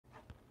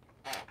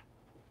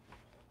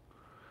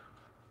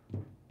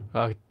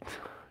Uh,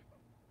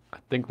 I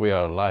think we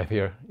are live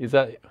here.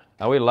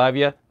 Are we live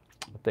yet?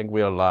 I think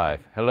we are live.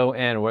 Hello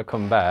and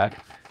welcome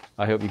back.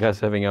 I hope you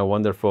guys are having a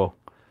wonderful,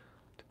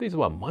 today's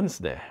what,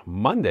 Monday?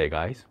 Monday,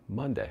 guys,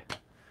 Monday.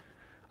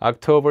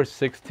 October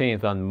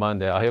 16th on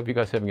Monday. I hope you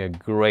guys are having a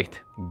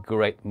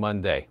great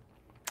Monday.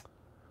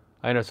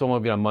 I know some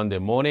of you on Monday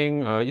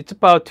morning. It's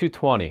about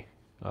 2:20,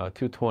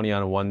 2:20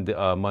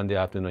 on Monday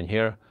afternoon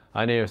here.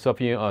 I know some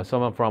of you,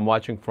 someone from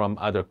watching from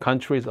other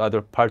countries,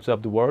 other parts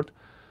of the world.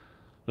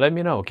 Let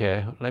me know,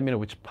 okay? Let me know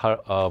which part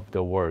of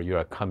the world you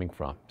are coming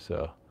from.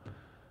 So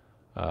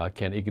I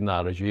can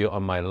acknowledge you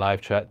on my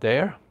live chat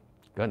there.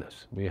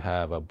 Goodness, we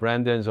have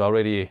Brandon's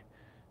already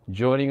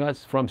joining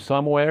us from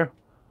somewhere.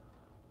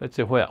 Let's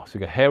see who else. We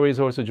got Harry's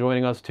also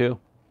joining us too.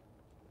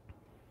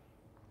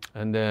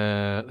 And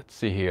then let's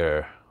see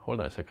here. Hold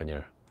on a second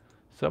here.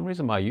 For some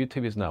reason my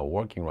YouTube is not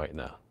working right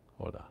now.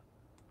 Hold on.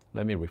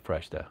 Let me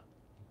refresh that.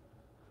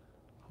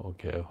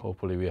 Okay,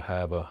 hopefully we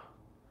have a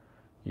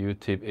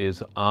YouTube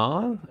is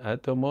on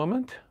at the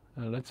moment.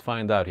 Let's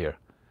find out here.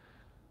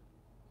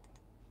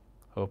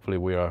 Hopefully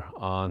we are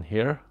on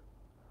here.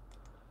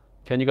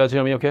 Can you guys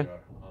hear me okay? We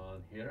are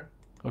on here.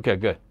 Okay,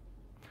 good.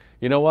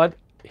 You know what?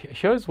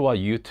 Here's what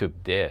YouTube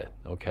did,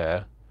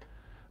 okay?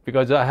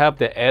 Because I have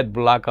the ad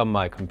block on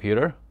my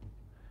computer.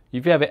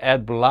 If you have an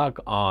ad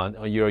block on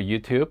your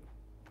YouTube,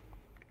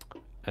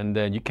 and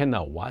then you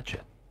cannot watch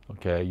it,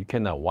 okay? You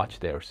cannot watch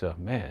there. So,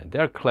 man,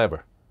 they're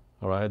clever,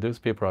 all right? Those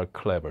people are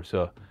clever.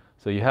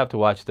 So you have to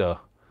watch the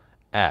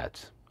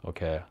ads,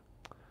 okay?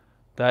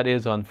 That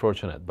is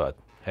unfortunate, but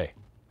hey,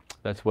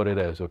 that's what it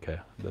is, okay?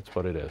 That's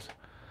what it is.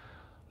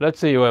 Let's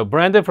see, we have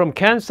Brandon from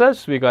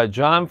Kansas. We got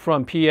John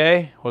from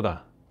PA. Hold on.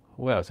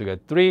 Who else? We got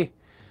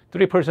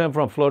 3%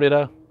 from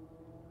Florida.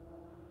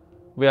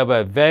 We have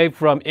a Vay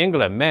from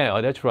England. Man,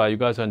 oh, that's right. You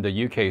guys are in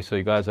the UK, so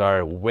you guys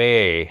are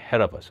way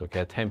ahead of us,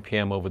 okay? 10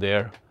 p.m. over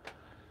there.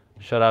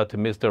 Shout out to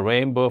Mr.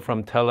 Rainbow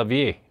from Tel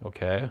Aviv,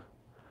 okay?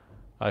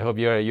 I hope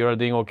you're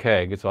doing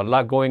okay. There's a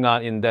lot going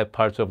on in that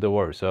parts of the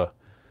world, so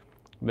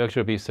make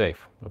sure to be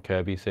safe. Okay,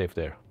 be safe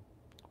there.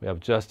 We have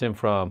Justin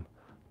from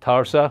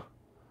Tulsa.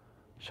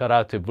 Shout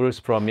out to Bruce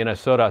from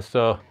Minnesota.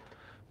 So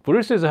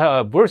Bruce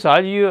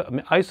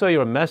I saw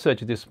your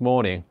message this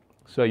morning.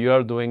 So you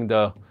are doing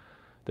the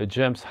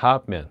James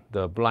Hoffman,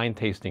 the blind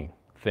tasting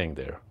thing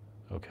there.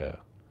 Okay.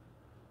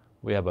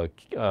 We have a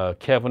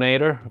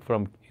Kevinator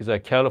from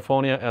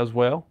California as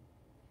well.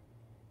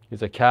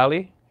 Is it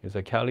Cali? Is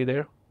it Cali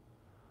there?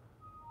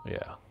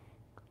 Yeah,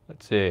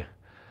 let's see.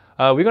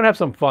 We're gonna have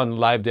some fun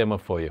live demo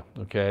for you,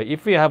 okay?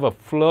 If you have a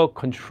flow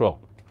control,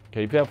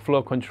 okay, if you have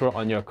flow control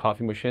on your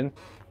coffee machine,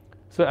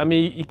 so I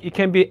mean, it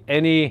can be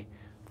any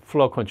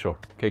flow control,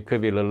 okay? It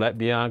could be Lelit,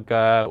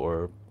 Bianca,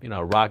 or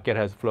Rocket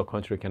has flow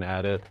control, you can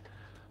add it.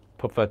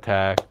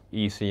 PuffAttack,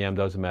 ECM,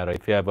 doesn't matter.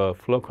 If you have a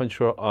flow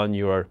control on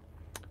your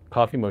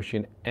coffee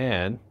machine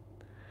and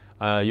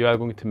you are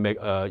going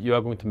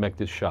to make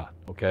this shot,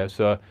 okay?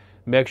 So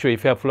make sure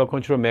if you have flow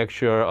control, make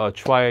sure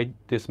try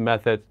this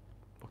method,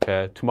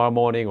 okay, tomorrow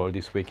morning or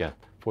this weekend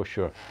for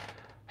sure.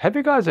 Have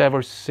you guys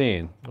ever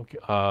seen? Okay,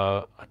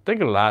 I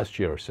think last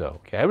year or so.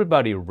 Okay,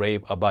 everybody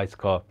rave about it's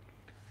called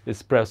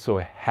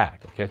Espresso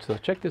hack. Okay, so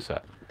check this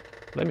out.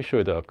 Let me show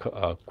you the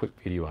quick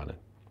video on it.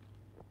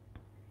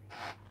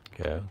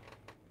 Okay.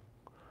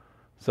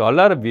 So a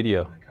lot of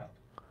video.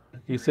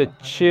 It's a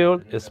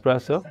chilled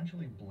espresso.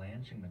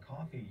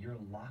 You're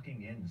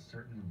locking in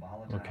certain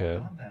volatile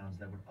compounds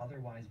that would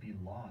otherwise be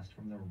lost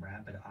from the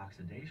rapid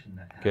oxidation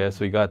that happens. Okay,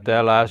 so we got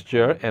that last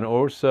year, and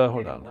also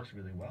hold on. It works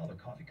really well. The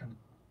coffee comes.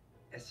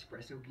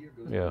 Espresso gear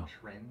goes yeah.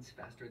 trends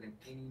faster than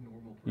any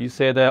normal. You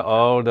say that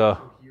all the.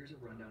 So here's a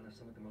rundown of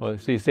some of the most. Well,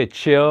 so you say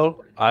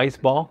chill ice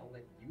ball. I'll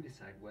let you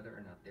decide whether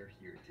or not they're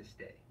here to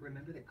stay.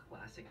 Remember the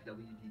classic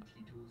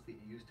WDT tools that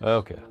you used to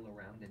swirl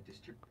around and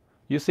distribute.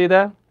 You see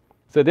that?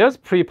 So that's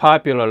pretty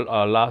popular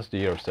last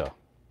year or so.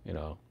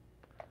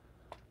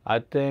 I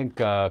think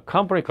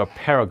company called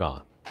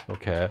Paragon,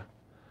 okay?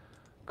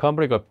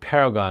 Company called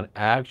Paragon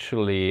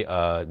actually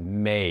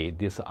made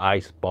this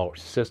ice ball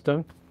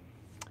system.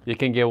 You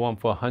can get one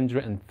for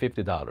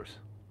 $150,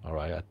 all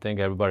right? I think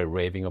everybody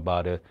raving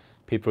about it.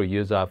 People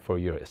use that for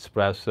your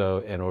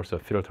espresso and also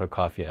filter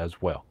coffee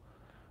as well,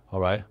 all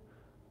right?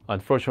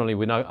 Unfortunately,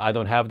 I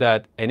don't have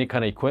that any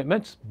kind of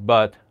equipment,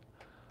 but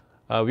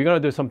we're gonna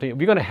do something.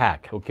 We're gonna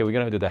hack, okay? We're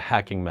gonna do the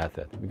hacking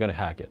method. We're gonna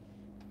hack it,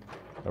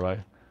 all right?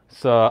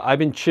 So I've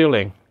been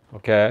chilling,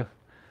 okay?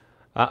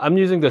 I'm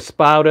using the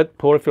spouted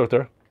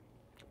portafilter.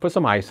 Put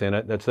some ice in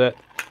it, that's it.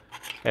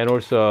 And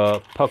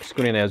also puck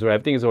screen as well.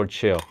 Everything is all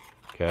chill,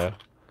 okay?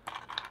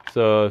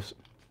 So,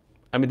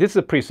 I mean, this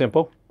is pretty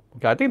simple.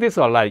 Okay, I think this is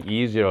a lot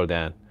easier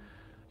than,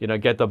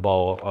 get the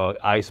ball,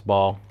 ice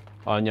ball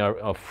on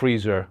your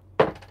freezer.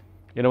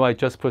 You know what,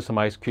 just put some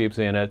ice cubes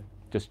in it,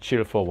 just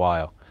chill for a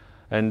while.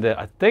 And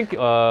I think,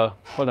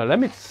 hold on, let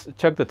me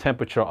check the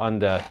temperature on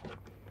the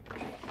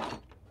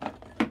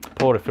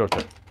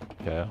portafilter.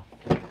 Okay,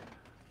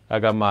 I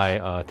got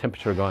my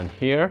temperature going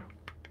here.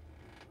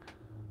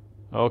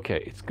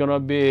 Okay, it's gonna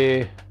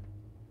be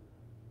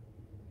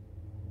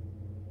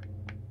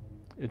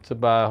It's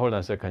about, hold on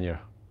a second here.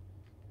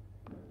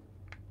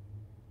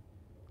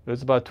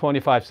 It's about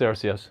 25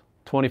 Celsius,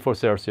 24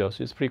 Celsius.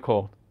 It's pretty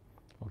cold.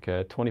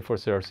 Okay, 24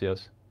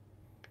 Celsius.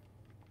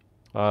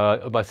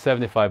 About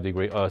 75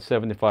 degree,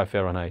 75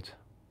 Fahrenheit.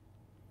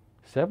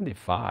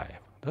 75.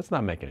 That's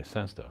not making any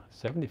sense though.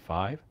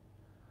 75,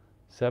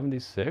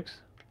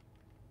 76.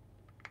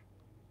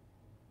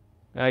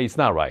 It's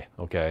not right.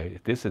 Okay,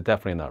 this is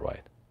definitely not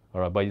right. All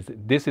right, but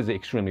this is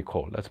extremely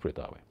cold. Let's put it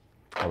that way.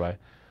 All right,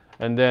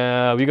 and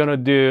then we're gonna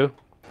do.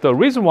 The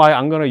reason why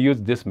I'm gonna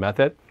use this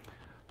method,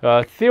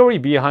 theory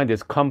behind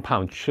this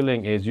compound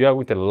chilling is you are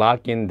going to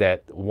lock in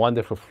that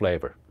wonderful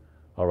flavor.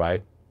 All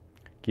right,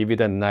 give you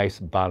that nice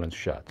balanced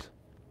shot.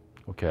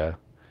 Okay,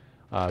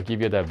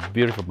 give you that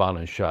beautiful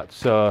balanced shot.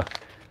 So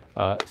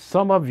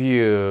some of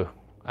you,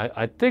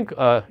 I think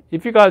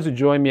if you guys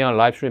joined me on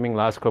live streaming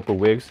last couple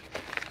of weeks,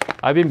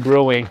 I've been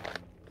brewing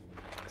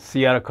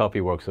Seattle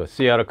Coffee Works. So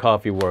Seattle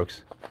Coffee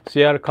Works.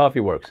 Seattle Coffee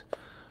Works.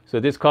 So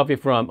this coffee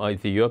from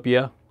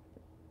Ethiopia,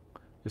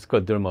 it's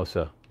called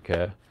Dermosa.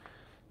 Okay,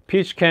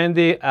 peach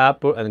candy,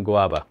 apple, and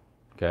guava.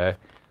 Okay,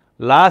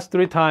 last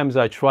 3 times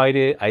I tried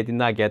it, I did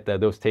not get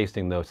those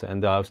tasting notes.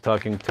 And I was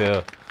talking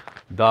to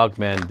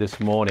Dogman this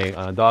morning.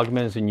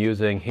 Dogman's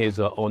using his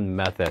own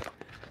method.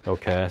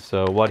 Okay,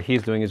 so what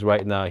he's doing is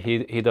right now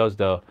he does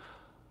the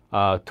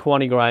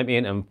 20 gram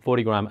in and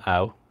 40 gram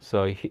out.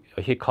 So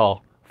he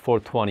called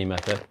 420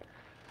 method,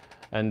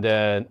 and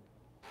then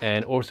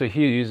also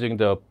he's using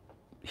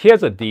he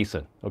has a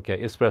decent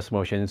espresso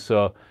machine.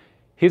 So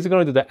he's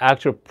going to do the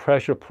actual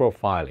pressure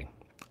profiling.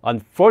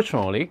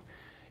 Unfortunately,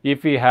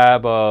 if we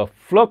have a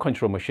flow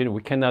control machine,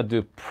 we cannot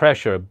do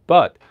pressure,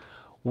 but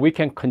we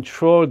can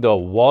control the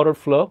water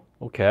flow.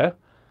 Okay,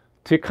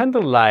 to kind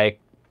of like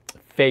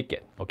fake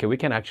it. Okay, we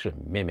can actually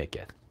mimic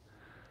it.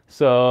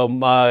 So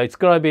it's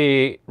going to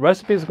be,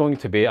 recipe is going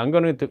to be, I'm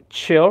going to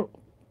chill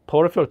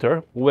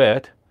portafilter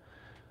with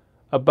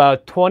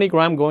about 20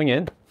 gram going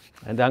in,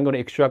 and then I'm going to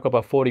extract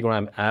about 40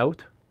 gram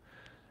out.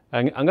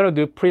 And I'm going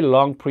to do pretty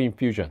long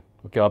pre-infusion.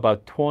 Okay,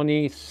 about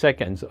 20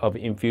 seconds of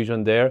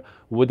infusion there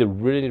with a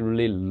really,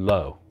 really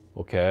low,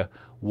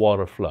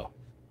 water flow.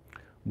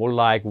 More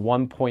like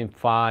 1.5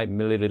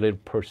 milliliter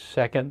per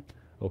second,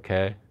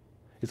 okay?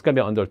 It's going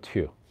to be under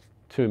 2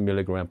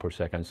 milligram per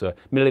second. So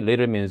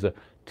milliliter means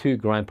 2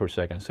 gram per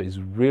second. So it's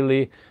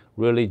really,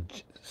 really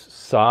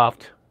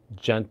soft,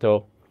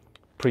 gentle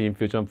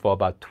pre-infusion for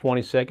about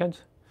 20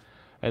 seconds.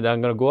 And then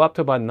I'm going to go up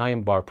to about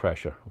 9 bar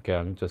pressure. Okay,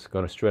 I'm just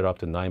going to straight up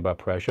to 9 bar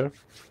pressure.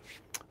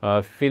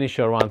 Finish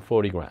around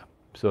 40 gram.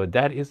 So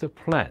that is the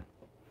plan.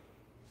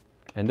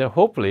 And then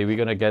hopefully we're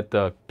going to get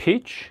the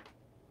peach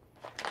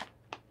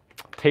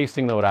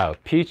tasting note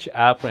out. Peach,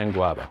 apple, and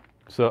guava.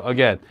 So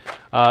again,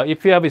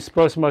 if you have a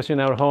espresso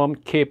machine at home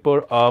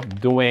capable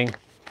of doing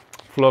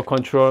flow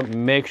control,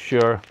 make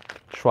sure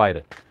try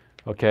it.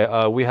 Okay,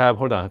 we have,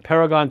 hold on,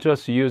 Paragon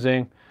just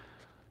using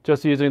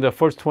the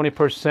first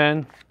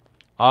 20%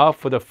 off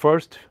for the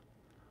first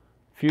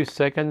few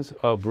seconds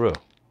of brew.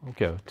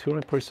 Okay,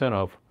 20%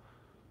 off.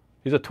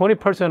 Is it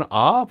 20%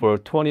 off or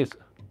 20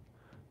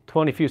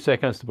 few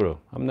seconds to brew?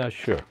 I'm not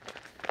sure.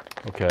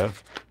 Okay.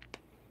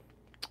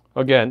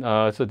 Again,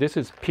 so this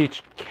is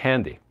peach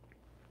candy.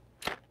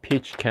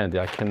 Peach candy,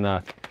 I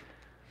cannot.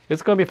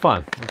 It's gonna be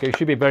fun. Okay, it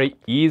should be very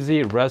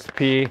easy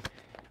recipe.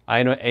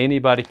 I know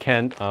anybody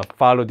can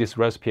follow this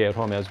recipe at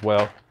home as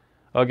well.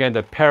 Again,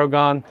 the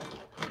Paragon.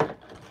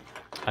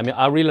 I mean,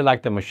 I really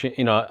like the machine.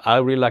 You know, I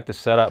really like the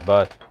setup,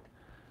 but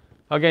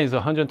again, it's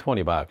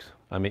 120 bucks.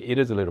 I mean, it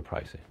is a little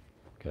pricey.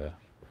 Okay,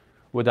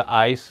 with the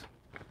ice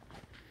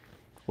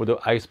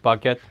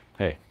bucket.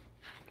 Hey,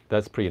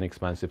 that's pretty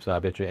inexpensive. So I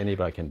bet you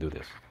anybody can do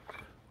this.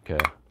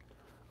 Okay.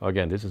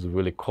 Again, this is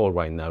really cold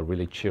right now,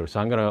 really chill. So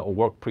I'm gonna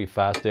work pretty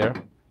fast there.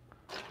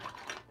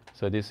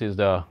 So this is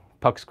the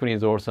puck screen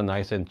is also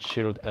nice and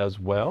chilled as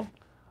well.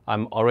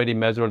 I'm already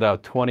measured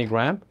out 20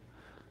 gram.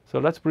 So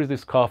let's brew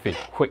this coffee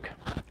quick.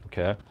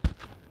 Okay.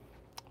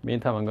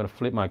 Meantime, I'm gonna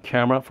flip my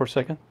camera for a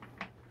second.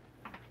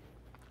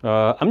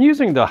 I'm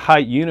using the high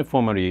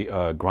uniformity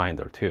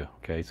grinder too.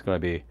 Okay, it's gonna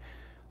be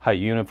high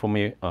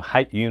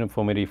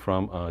uniformity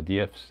from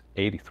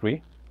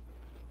DF83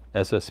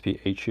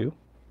 SSPHU.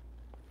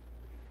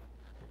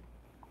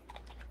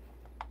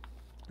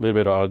 A little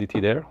bit of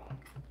RDT there.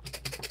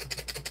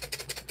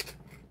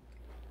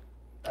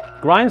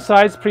 Grind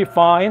size pretty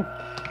fine.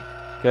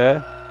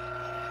 Okay.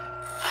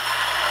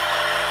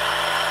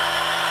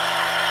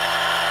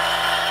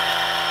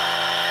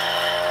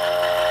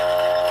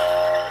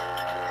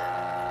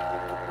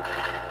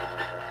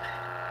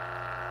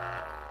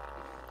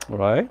 All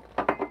right.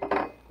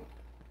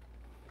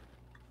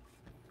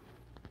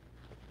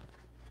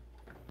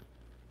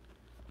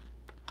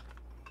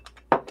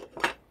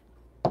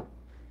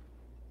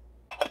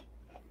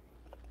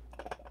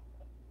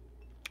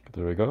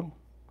 There we go.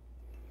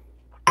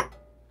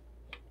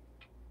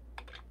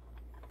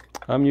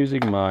 I'm using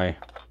my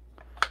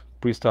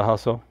Barista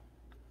Hustle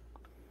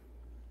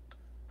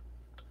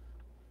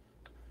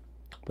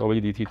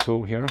WDT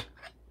tool here.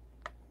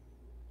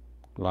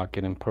 Lock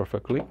it in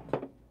perfectly.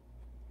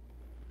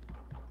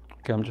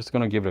 Okay, I'm just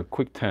gonna give it a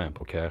quick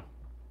tamp, okay?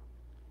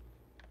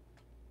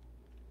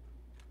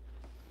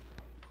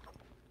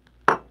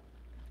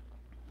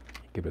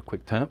 Give it a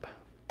quick tamp.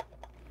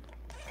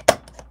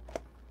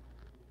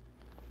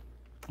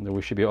 And then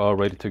we should be all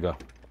ready to go.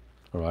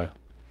 All right.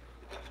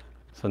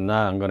 So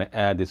now I'm gonna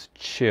add this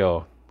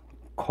chill,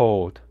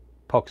 cold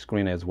puck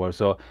screen as well.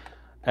 So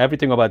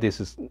everything about this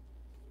is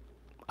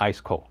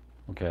ice cold,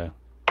 okay?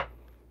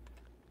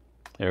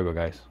 Here we go,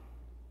 guys.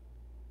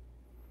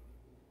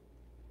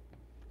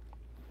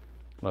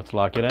 Let's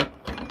lock it in.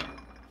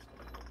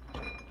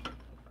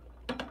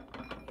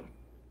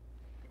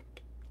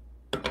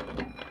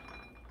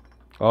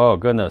 Oh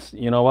goodness,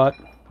 you know what?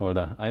 Hold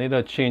on, I need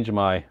to change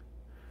my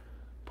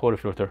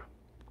portafilter.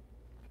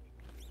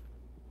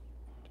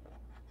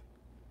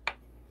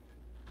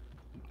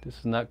 This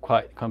is not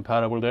quite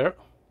compatible there.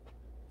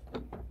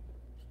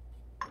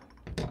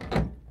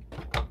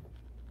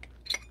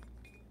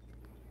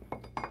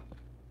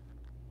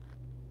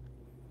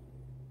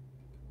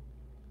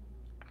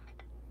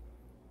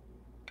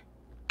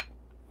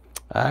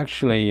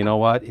 Actually, you know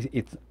what?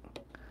 It's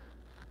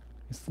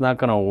not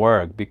gonna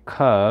work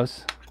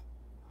because,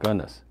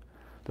 goodness,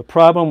 the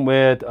problem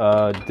with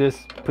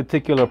this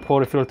particular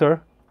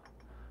portafilter,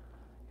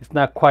 it's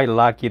not quite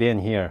locked in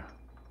here.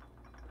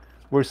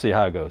 We'll see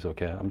how it goes.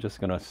 Okay, I'm just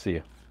gonna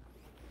see.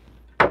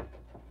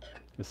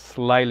 It's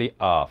slightly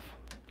off.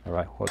 All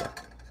right, hold on.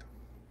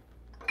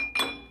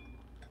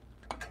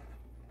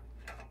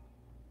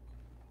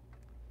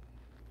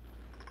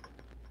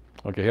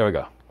 Okay, here we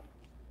go.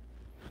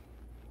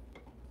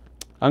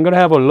 I'm gonna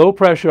have a low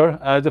pressure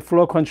as the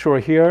flow control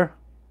here.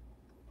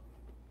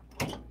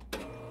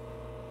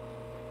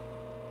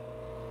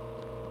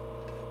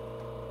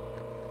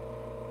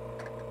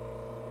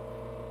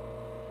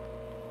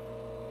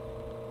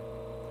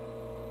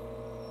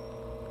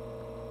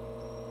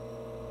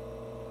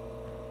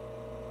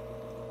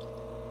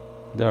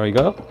 There we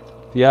go.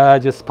 Yeah,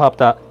 just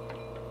popped out.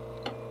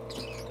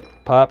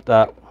 Popped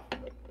out.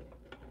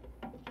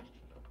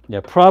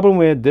 Yeah, problem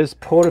with this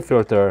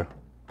portafilter,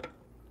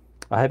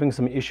 I'm having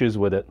some issues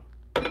with it.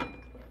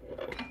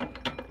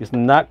 It's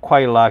not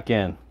quite locked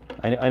in.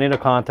 I need to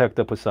contact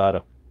the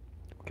Posada.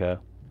 Okay.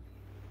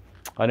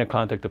 I need to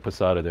contact the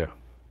Posada there.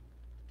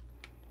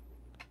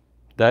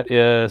 That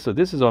is, so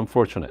this is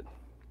unfortunate.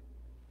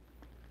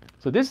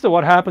 So this is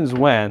what happens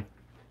when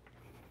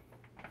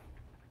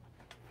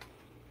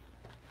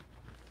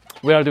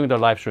we are doing the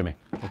live streaming,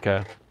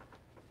 okay?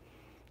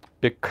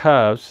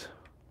 Because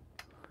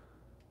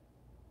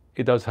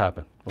it does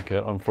happen,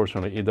 okay?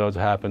 Unfortunately, it does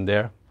happen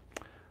there.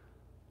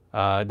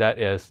 That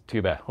is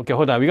too bad. Okay,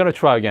 hold on. We're gonna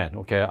try again.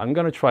 Okay, I'm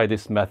gonna try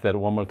this method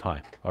one more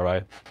time. All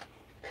right,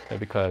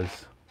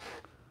 because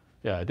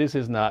yeah, this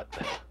is not.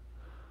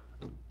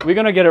 We're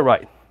gonna get it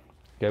right.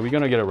 Okay, we're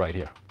gonna get it right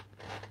here.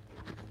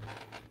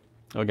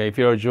 Okay, if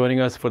you're joining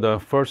us for the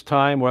first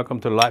time, welcome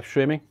to live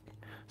streaming.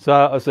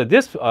 So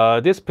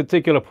this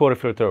particular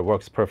portafilter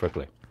works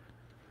perfectly.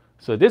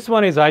 So this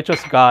one is I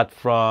just got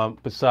from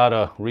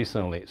Posada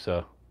recently.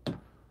 So.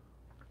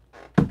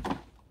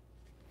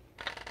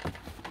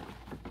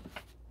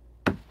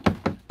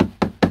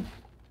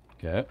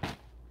 Okay,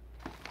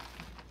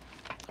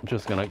 I'm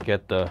just gonna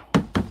get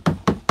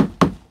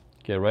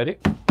ready,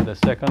 the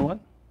second one.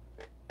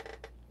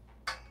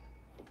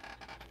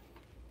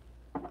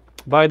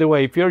 By the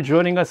way, if you're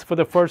joining us for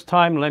the first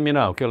time, let me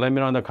know. Okay, let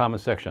me know in the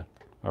comment section.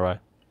 All right.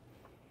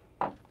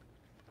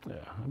 Yeah,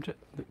 the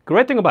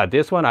great thing about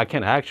this one, I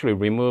can actually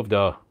remove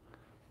the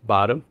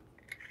bottom.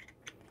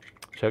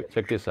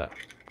 Check this out.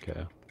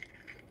 Okay.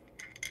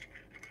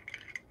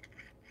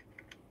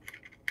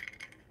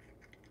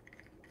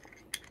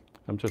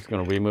 I'm just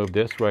going to remove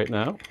this right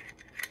now.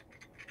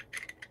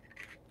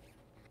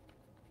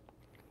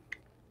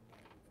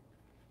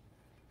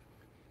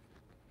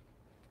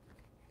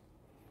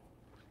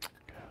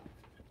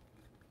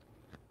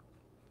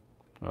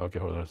 Okay,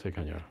 hold on a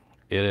second here.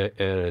 It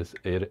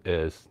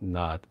is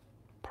not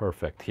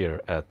perfect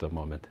here at the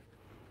moment.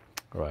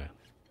 All right.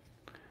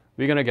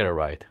 We're going to get it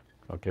right.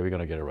 Okay, we're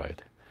going to get it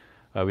right.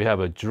 We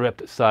have a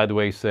dripped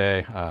sideways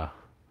say.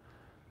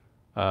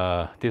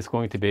 This is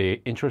going to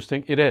be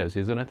interesting. It is,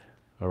 isn't it?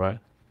 All right.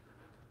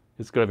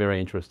 It's going to be very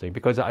interesting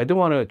because I do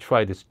want to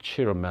try this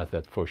chill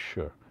method for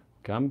sure.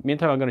 Okay.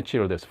 Meantime, I'm going to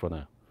chill this for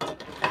now.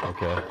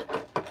 Okay.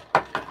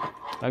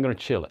 I'm going to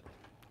chill it.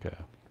 Okay.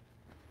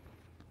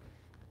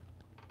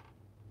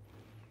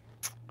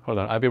 Hold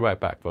on. I'll be right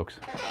back, folks.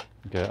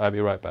 Okay. I'll be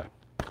right back.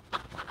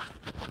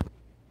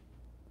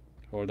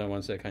 Hold on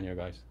one second here,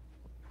 guys.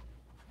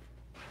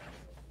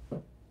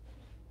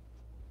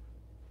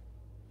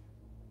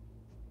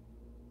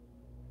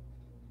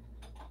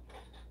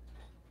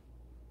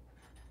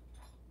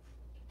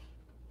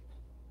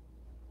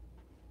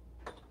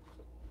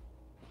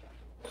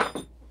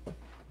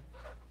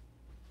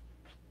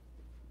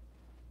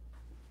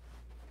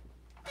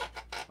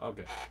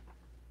 Okay.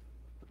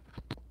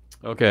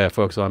 Okay,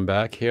 folks, I'm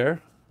back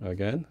here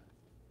again.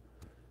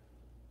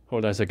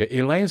 Hold on a second.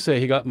 Elaine said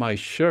he got my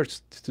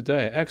shirts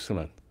today.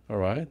 Excellent. All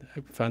right.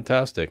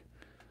 Fantastic.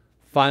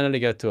 finally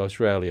get to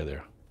Australia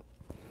there.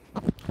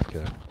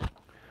 Okay.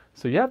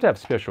 So you have to have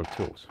special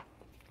tools,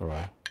 all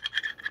right,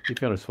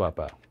 if you want to swap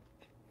out.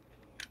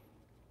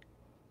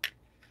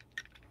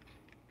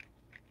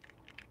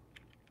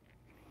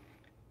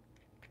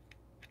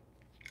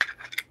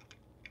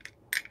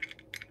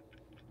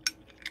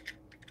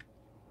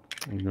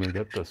 I'm gonna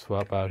get the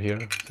swap out here.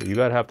 So you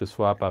gotta have to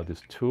swap out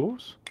these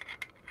tools,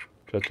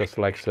 just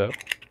like so.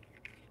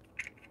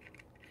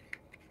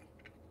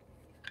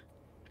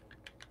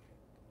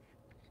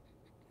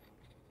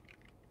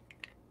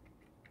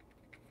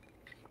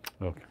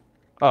 Okay.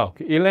 Oh,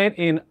 Elaine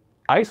in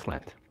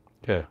Iceland.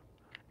 Okay.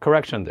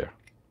 Correction there.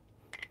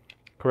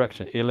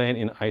 Correction. Elaine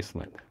in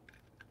Iceland.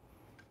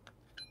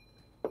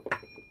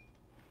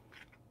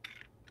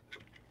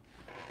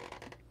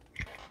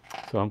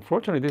 So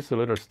unfortunately, this is a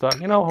little stuck.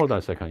 You know, hold on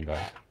a second,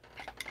 guys.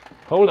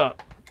 Hold on.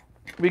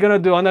 We're gonna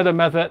do another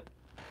method.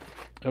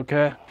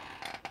 Okay.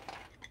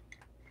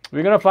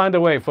 We're gonna find a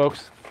way,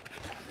 folks.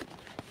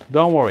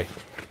 Don't worry.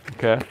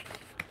 Okay.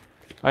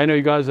 I know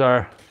you guys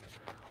are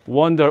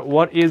wonder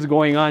what is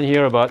going on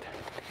here, but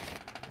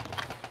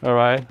all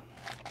right.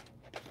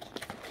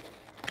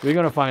 We're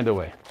gonna find a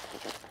way.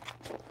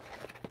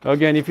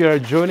 Again, if you are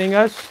joining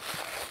us,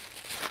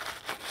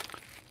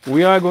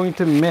 we are going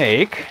to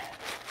make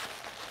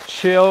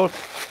chilled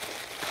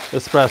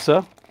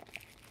espresso.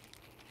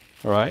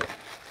 All right.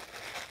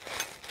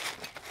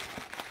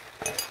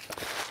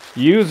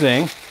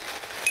 Using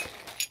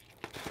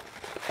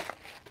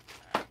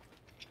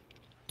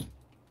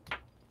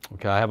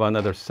okay, I have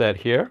another set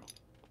here.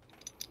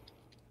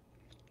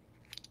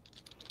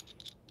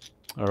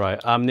 All right,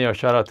 Amnio,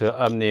 shout out to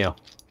Amnio.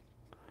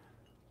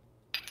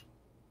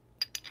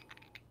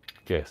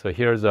 Okay, so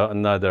here's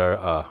another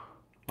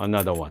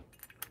one.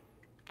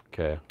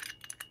 Okay,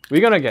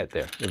 we're gonna get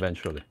there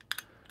eventually.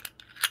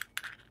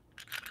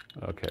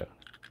 Okay,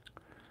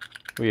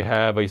 we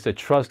have. You said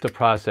trust the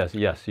process.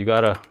 Yes, you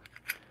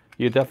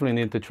definitely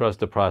need to trust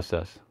the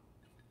process.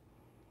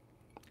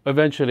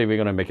 Eventually, we're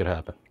gonna make it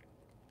happen.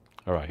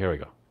 All right, here we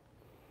go.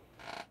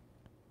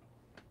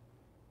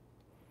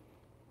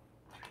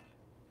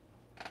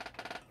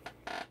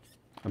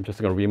 I'm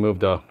just gonna remove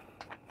the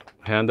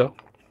handle.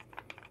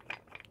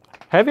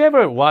 Have you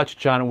ever watched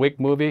John Wick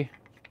movie?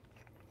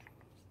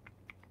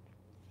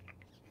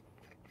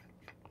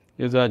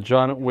 Is that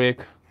John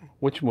Wick?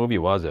 Which movie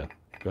was it?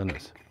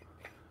 Goodness.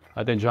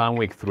 I think John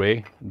Wick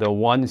 3. The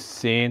one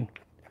scene,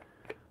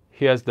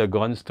 he has the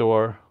gun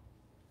store,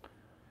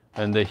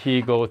 and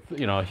he goes,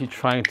 you know, he's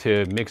trying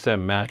to mix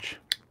and match.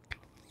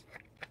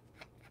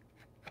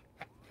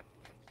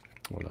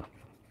 Hold on.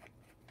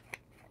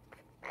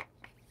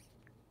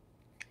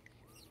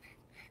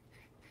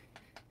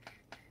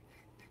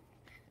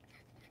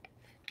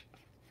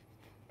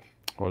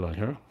 Hold on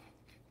here.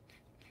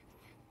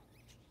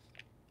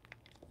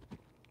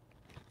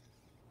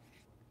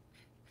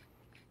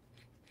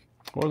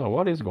 Hold on,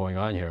 what is going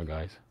on here,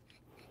 guys?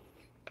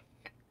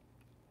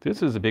 This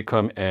has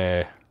become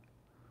a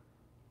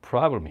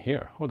problem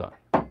here. Hold on.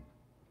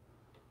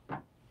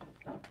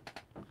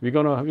 We're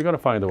gonna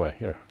find a way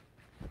here.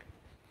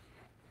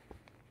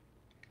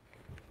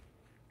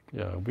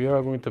 Yeah, we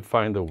are going to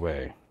find a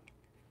way.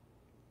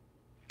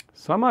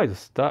 Somehow it's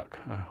stuck.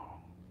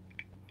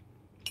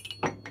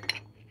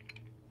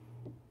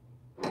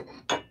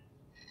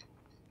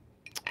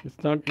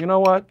 It's not, you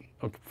know what?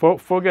 Okay,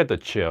 forget the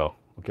chill.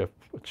 Okay,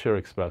 chill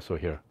espresso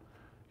here.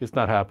 It's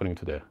not happening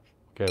today.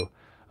 Okay,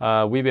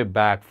 we'll be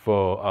back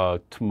for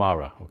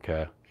tomorrow.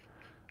 Okay,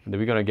 and then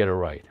we're gonna get it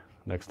right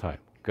next time.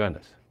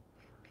 Goodness.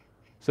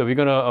 So we're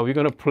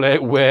gonna play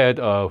with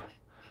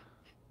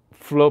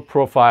flow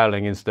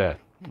profiling instead.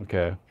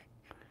 Okay,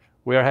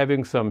 we are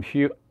having some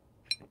huge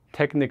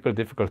technical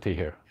difficulty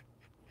here.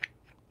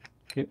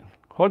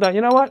 Hold on. You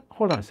know what?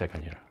 Hold on a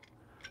second here.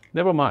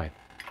 Never mind.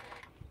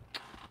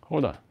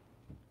 Hold on.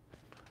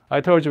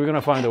 I told you we're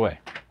gonna find a way.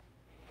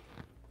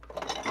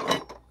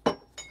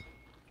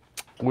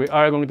 We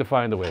are going to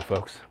find a way,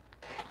 folks.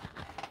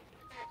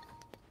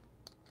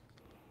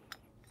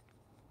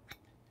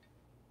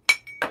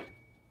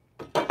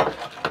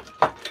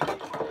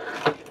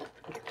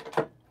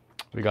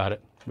 We got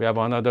it. We have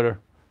another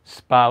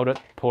spouted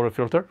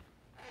portafilter.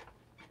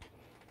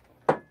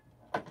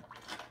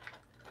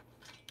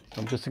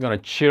 I'm just gonna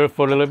chill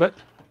for a little bit.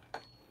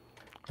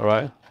 All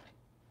right.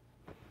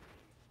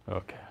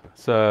 Okay.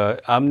 So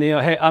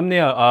Amnia, hey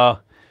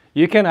Amnia,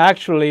 you can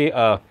actually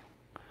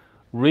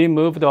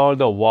remove all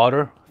the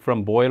water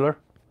from boiler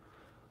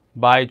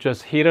by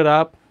just heat it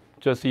up.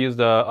 Just use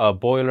the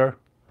boiler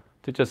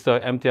to just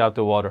empty out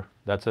the water.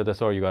 That's it.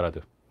 That's all you gotta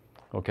do.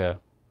 Okay.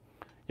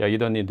 Yeah, you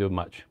don't need to do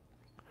much.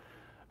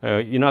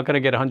 You're not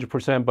gonna get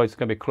 100%, but it's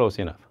gonna be close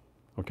enough.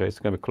 Okay, it's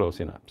gonna be close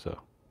enough. So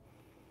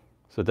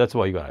that's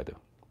what you gotta do.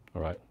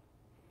 All right.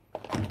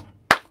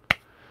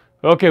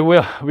 Okay, we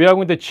are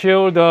going to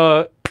chill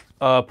the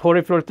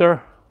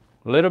portafilter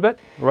a little bit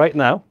right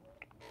now.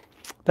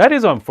 That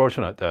is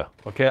unfortunate, though.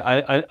 Okay,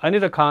 I need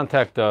to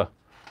contact the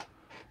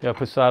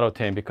Passato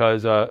team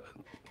because the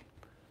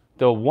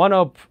one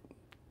of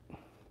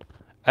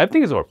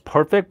everything is all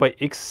perfect, but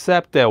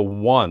except that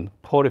one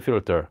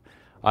portafilter,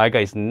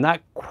 guys,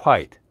 not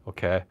quite,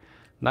 okay,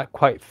 not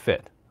quite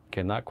fit,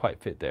 okay, not quite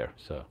fit there.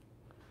 So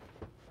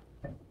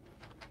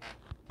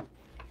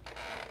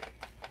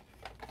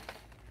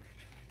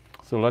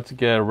let's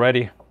get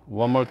ready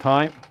one more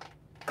time.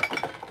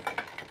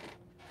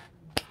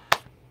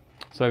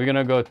 So we're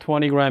gonna go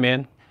 20 gram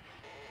in,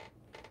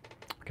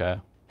 okay.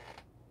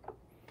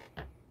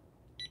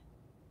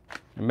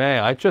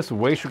 Man, I just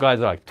waste you guys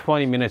like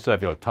 20 minutes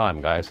of your time,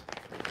 guys.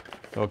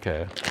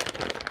 Okay,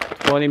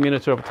 20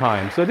 minutes of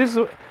time. So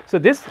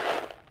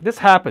this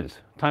happens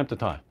time to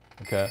time.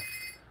 Okay,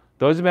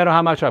 doesn't matter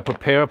how much I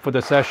prepare for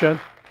the session.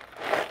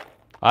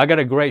 I got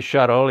a great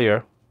shot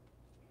earlier.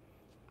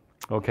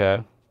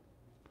 Okay.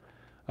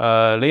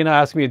 Lena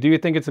asked me, "Do you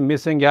think it's a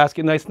missing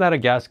gasket?" No, it's not a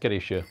gasket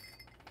issue.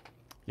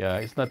 Yeah,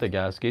 it's not the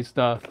gasket. It's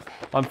not.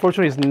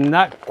 Unfortunately, it's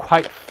not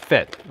quite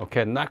fit.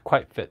 Okay, not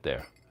quite fit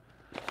there.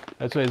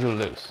 That's why it's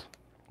loose.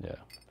 Yeah,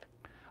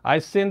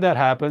 I've seen that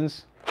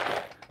happens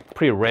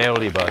pretty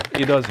rarely, but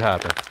it does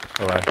happen.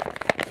 All right,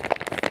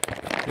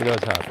 it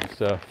does happen.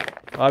 So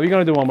we're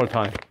gonna do one more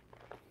time.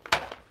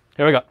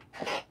 Here we go.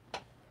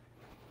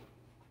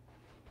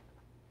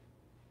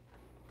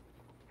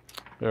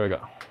 There we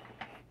go.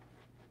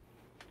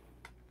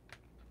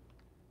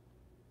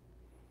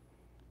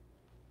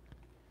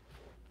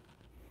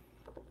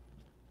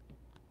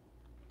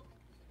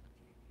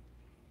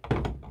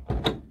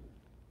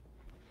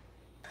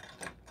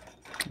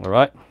 All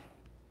right,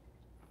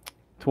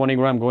 20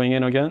 gram going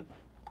in again.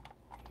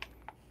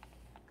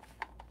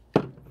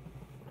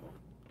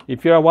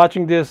 If you are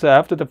watching this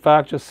after the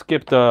fact, just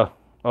skip the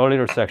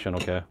earlier section,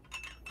 okay?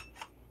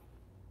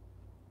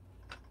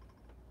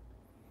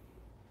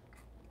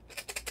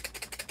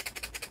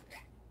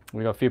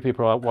 We got a few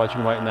people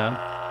watching right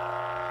now.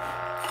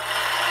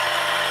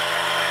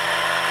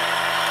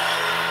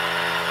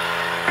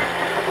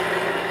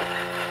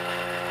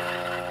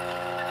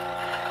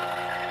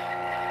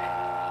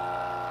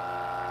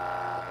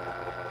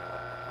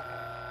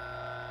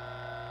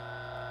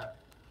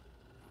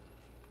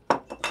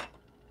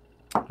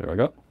 There we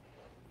go.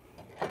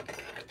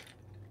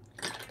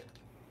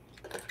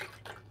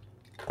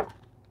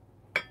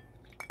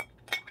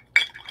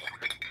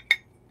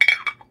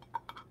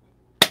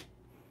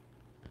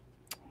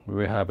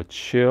 We have a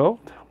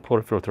chilled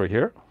portafilter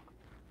here.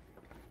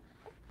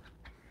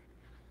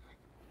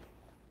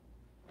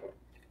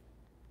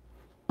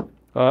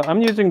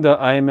 I'm using the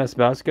IMS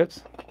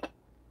baskets.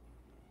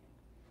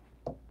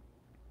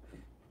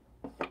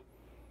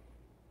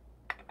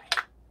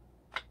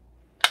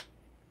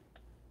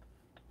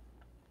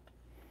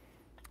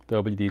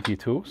 WDT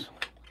tools.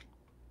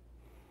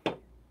 At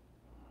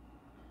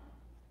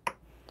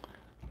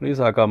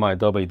least I got my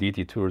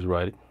WDT tools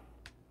right.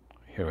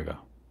 Here we go.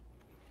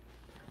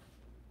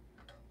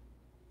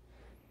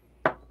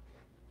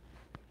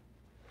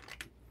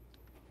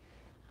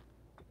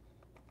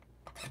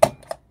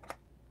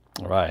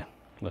 All right,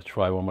 let's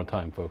try one more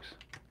time, folks.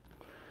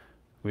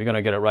 We're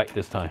gonna get it right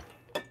this time.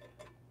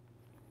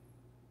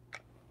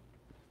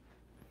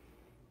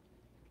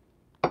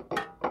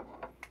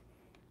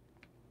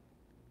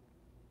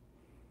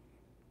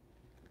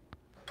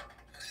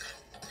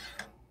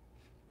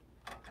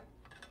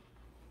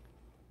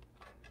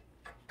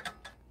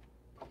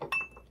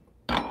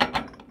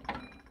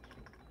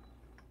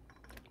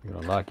 We're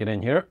gonna lock it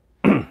in here.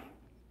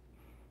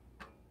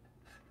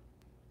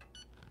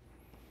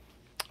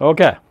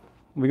 Okay,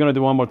 we're gonna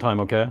do one more time,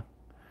 okay?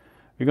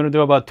 We're gonna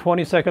do about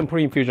 20-second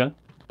pre-infusion.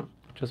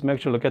 Just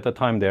make sure, look at the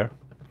time there.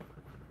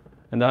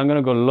 And then I'm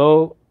gonna go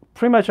low.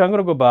 Pretty much I'm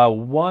gonna go about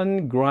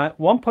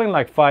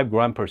 1.5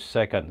 gram per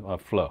second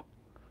of flow,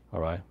 all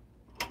right?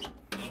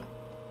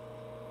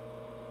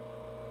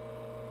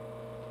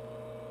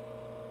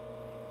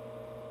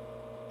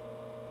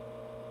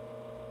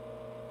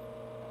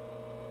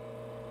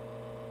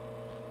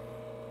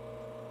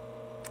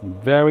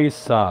 Very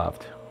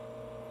soft.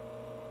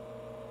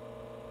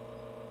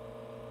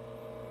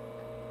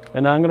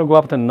 And I'm gonna go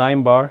up to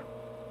 9 bar.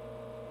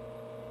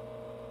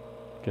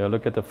 Okay,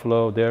 look at the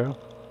flow there.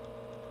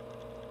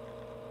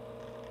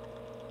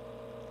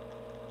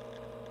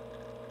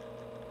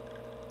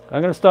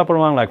 I'm gonna stop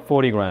around like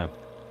 40 gram.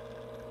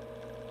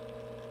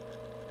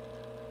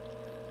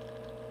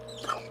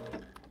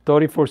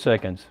 34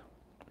 seconds,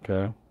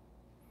 okay?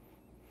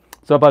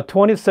 So about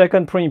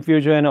 20-second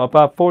pre-infusion,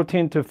 about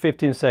 14 to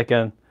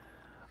 15-second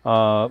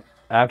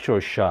actual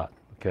shot,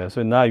 okay?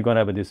 So now you're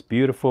gonna have this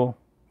beautiful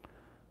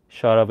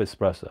shot of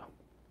espresso.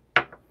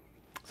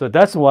 So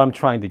that's what I'm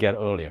trying to get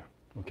earlier,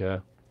 okay?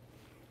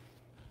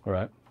 All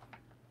right.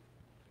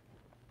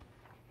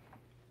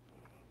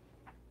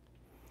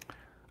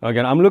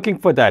 Again, I'm looking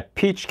for that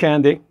peach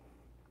candy,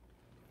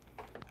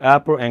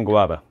 apple, and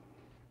guava,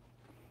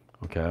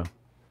 okay?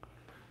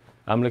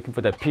 I'm looking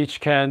for that peach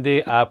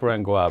candy, apple,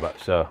 and guava.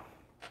 So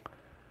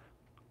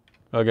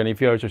again, if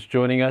you're just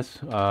joining us,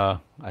 I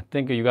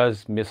think you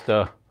guys missed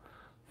the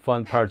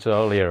fun parts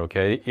earlier,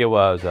 okay? It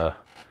was,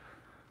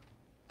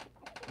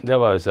 there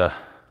was, I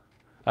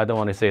don't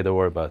want to say the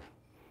word, but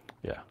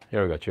Yeah,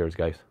 here we go. Cheers,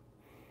 guys.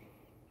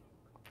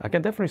 I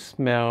can definitely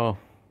smell,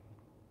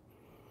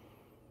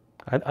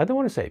 I don't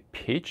want to say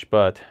peach,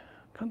 but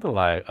kind of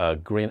like a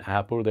green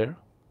apple there.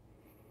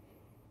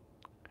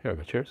 Here we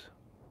go. Cheers.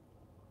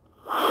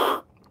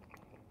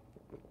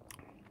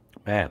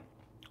 Man,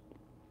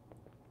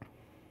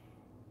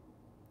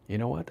 you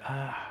know what?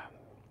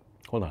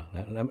 Hold on.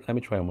 Let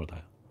me try one more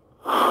time.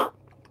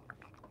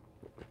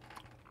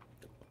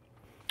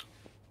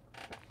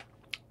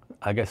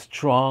 I get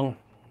strong,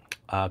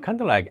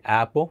 kind of like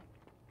apple.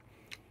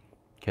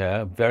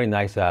 Okay, very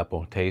nice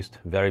apple taste,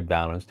 very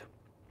balanced.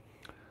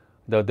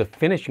 The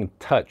finishing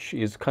touch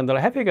is kind of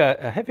like,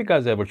 have you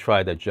guys ever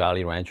tried the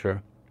Jolly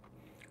Rancher?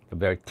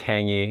 Very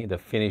tangy, the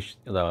finish,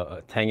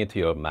 tangy to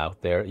your mouth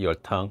there, your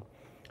tongue.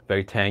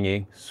 Very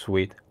tangy,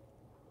 sweet.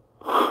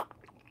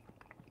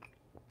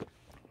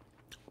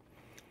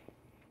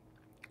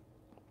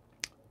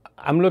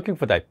 I'm looking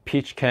for that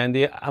peach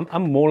candy.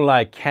 I'm more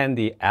like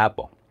candy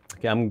apple.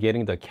 Okay, I'm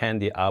getting the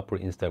candy apple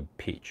instead of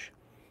peach.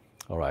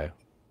 All right,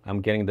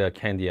 I'm getting the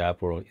candy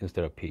apple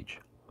instead of peach.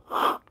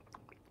 I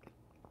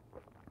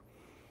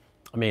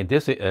mean,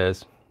 this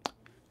is,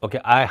 okay,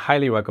 I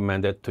highly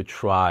recommend it to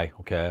try,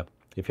 okay,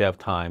 if you have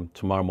time,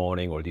 tomorrow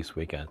morning or this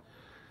weekend.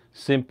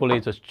 Simply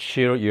just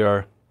chill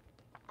your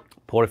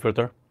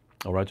portafilter,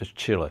 all right, just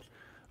chill it,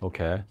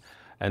 okay?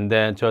 And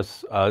then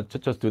just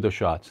do the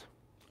shots,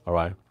 all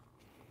right?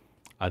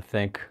 I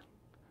think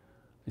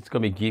it's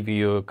gonna give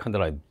you kind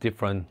of like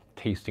different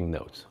tasting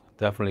notes.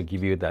 Definitely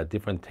give you that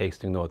different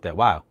tasting note that,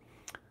 wow,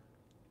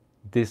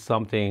 this is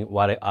something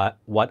what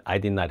I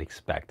did not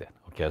expect it.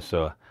 Okay,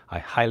 so I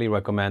highly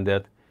recommend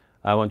it.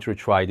 I want you to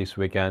try this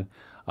weekend.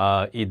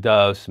 It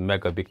does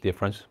make a big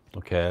difference.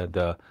 Okay,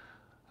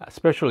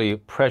 especially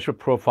pressure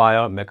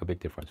profile make a big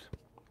difference.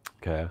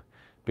 Okay,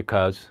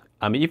 because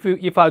I mean,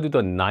 if I do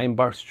the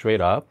 9-bar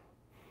straight up,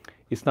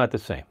 it's not the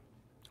same.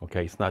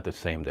 Okay, it's not the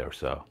same there.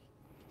 So,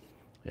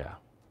 yeah.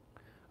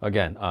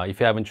 Again, if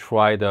you haven't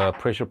tried the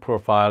pressure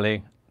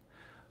profiling,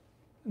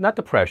 not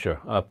the pressure,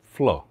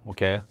 flow.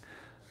 Okay,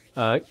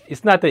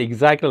 it's not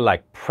exactly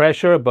like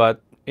pressure,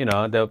 but you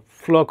know the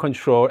flow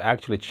control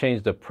actually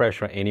changed the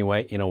pressure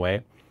anyway. In a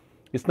way,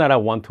 it's not a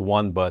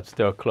 1-to-1, but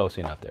still close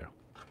enough there.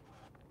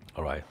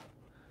 All right.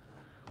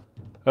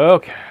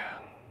 Okay.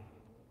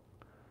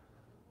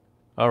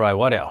 All right.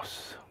 What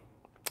else?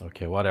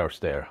 Okay. What else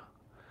there?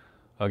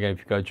 Again, if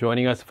you guys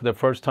joining us for the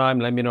first time,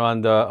 let me know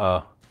on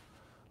the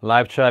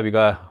live chat. We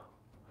got.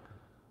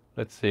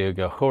 Let's see. We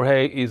got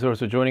Jorge is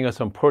also joining us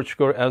from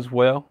Portugal as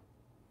well.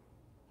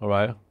 All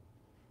right.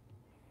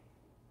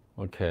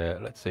 Okay,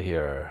 let's see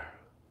here.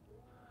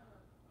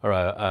 All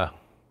right,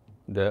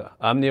 the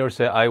Amnir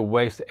said, I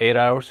waste 8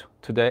 hours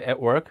today at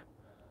work.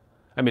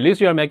 I mean, at least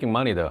you are making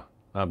money though,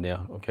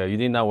 Amnir. Okay, you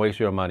did not waste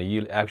your money.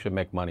 You actually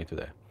make money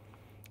today.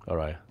 All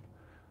right.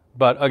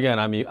 But again,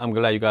 I'm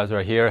glad you guys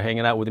are here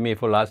hanging out with me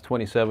for the last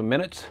 27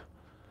 minutes.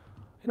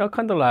 You know,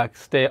 kind of like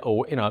stay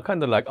away, you know,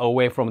 kind of like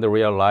away from the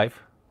real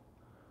life.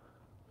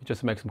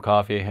 Just make some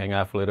coffee, hang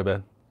out for a little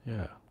bit.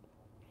 Yeah.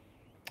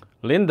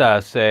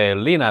 Lina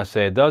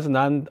say, does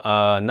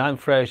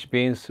non-fresh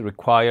beans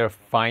require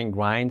fine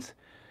grinds?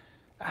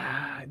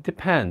 It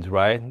depends,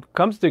 right?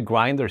 Comes to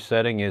grinder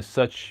setting is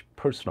such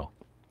personal,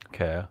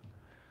 okay?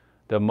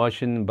 The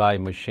machine by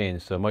machine,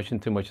 so machine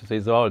to machine, so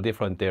it's all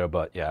different there,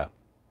 but yeah.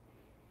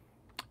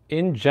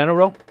 In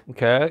general,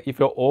 okay, if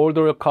you're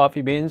older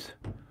coffee beans,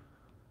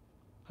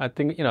 I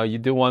think, you know, you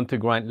do want to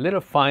grind a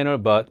little finer,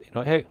 but, you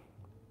know, hey,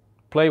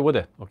 play with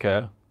it,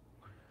 okay?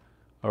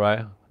 All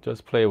right,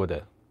 just play with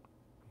it.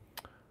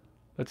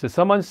 Let's see,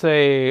 someone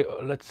say,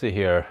 let's see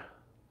here.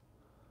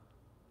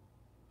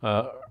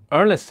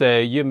 Ernest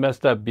say, you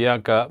messed up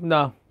Bianca.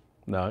 No,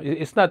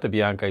 it's not the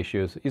Bianca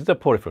issues. It's the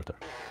portafilter.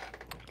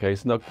 Okay,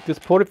 it's not, this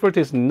portafilter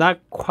is not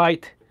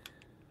quite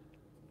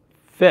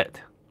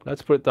fit.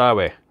 Let's put it that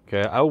way.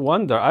 Okay, I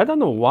wonder, I don't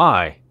know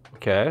why.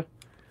 Okay,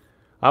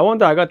 I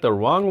wonder I got the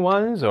wrong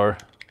ones or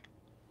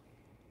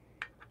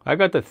I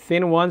got the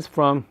thin ones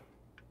from,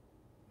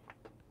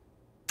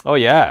 oh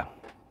yeah.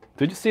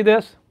 Did you see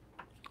this?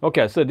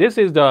 Okay, so this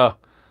is the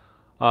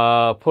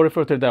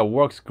portafilter that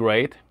works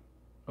great.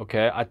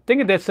 Okay, I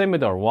think they sent me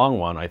the wrong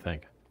one, I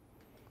think.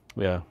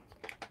 Yeah.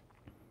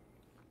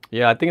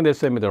 Yeah, I think they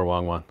sent me the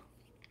wrong one.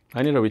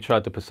 I need to reach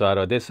out to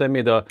Posada. They sent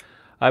me the,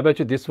 I bet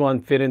you this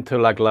one fit into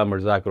like La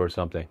Marzocco or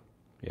something.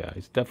 Yeah,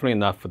 it's definitely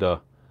not for the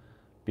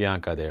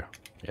Bianca there.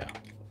 Yeah.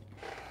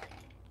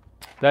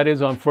 That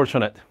is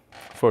unfortunate,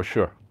 for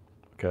sure.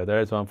 Okay, that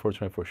is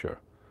unfortunate for sure.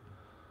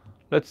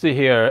 Let's see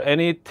here.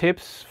 Any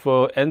tips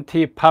for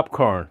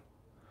anti-popcorn?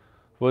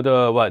 For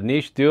the, what,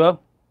 niche duo?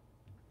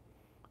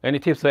 Any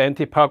tips for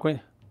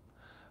anti-popcorn?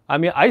 I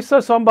mean, I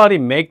saw somebody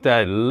make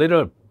that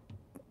little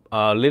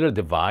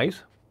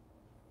device.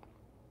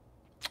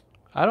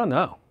 I don't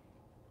know.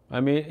 I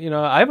mean, you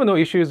know, I have no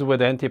issues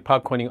with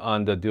anti-popcorning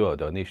on the duo,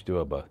 the niche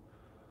duo, but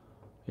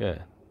yeah.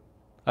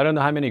 I don't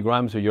know how many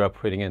grams you are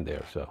putting in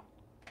there, so.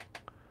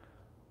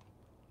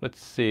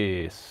 Let's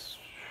see.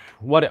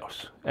 What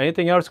else?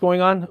 Anything else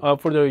going on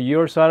for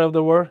your side of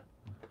the world?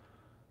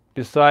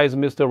 besides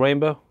Mr.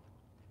 Rainbow?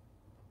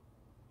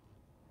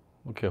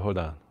 Okay, hold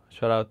on.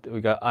 Shout out.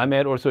 We got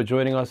Ahmed also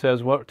joining us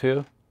as well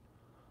too.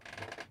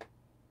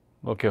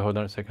 Okay, hold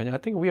on a second. I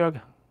think we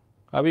are.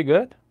 Are we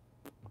good?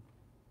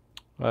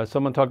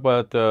 Someone talked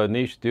about the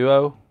niche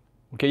duo.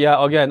 Okay,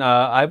 yeah. Again,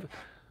 I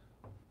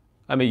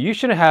mean, you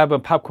shouldn't have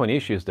popcorn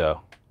issues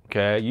though.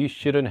 Okay, you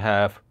shouldn't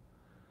have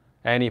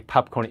any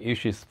popcorn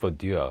issues for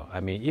duo. I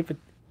mean,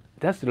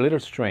 that's a little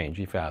strange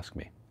if you ask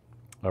me.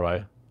 All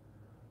right.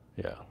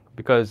 Yeah,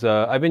 because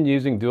I've been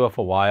using duo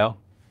for a while.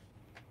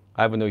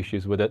 I have no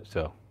issues with it.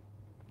 So,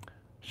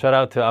 shout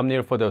out to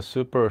Amnir for the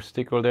super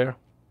sticker there.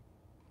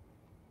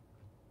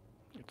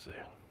 Let's see.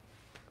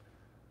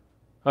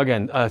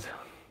 Again,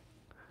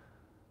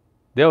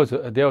 there was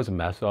a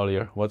mess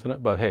earlier, wasn't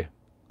it? But hey,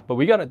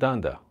 we got it done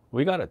though.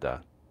 We got it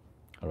done.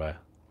 All right,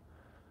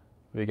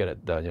 we got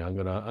it done. Yeah,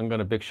 I'm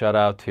gonna big shout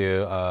out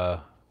to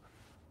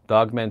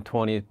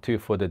Dogman22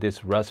 for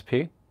this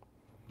recipe.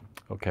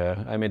 Okay,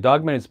 I mean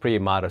Dogman is pretty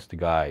modest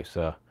guy,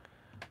 so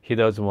he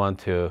doesn't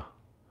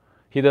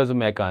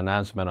make an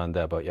announcement on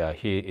that. But yeah,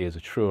 he is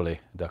truly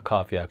the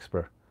coffee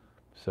expert.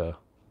 So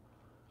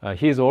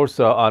he's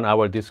also on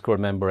our Discord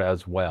member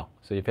as well.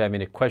 So if you have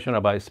any question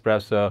about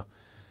espresso,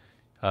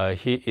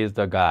 he is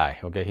the guy.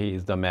 Okay, he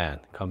is the man.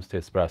 Comes to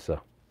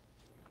espresso.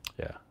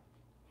 Yeah,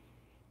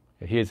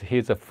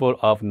 he's a full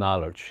of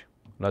knowledge.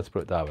 Let's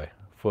put it that way.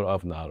 Full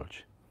of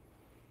knowledge.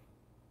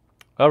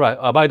 All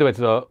right. By the way,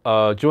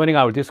 so joining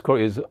our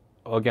Discord is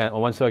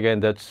once again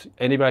that's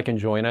anybody can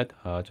join it.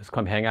 Just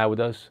come hang out with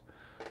us.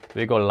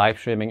 We go live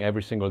streaming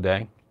every single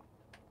day.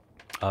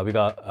 We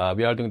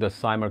are doing the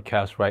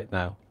simulcast right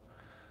now.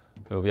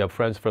 We have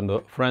friends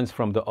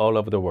from all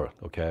over the world.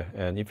 Okay,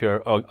 and if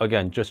you're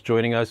again just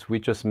joining us, we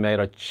just made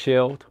a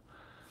chilled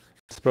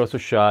espresso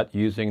shot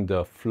using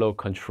the flow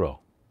control.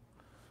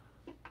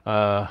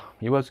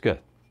 It was good,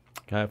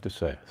 I have to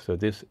say. So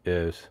this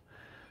is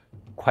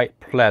quite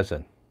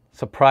pleasant.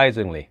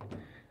 Surprisingly,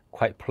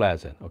 quite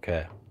pleasant.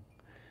 Okay,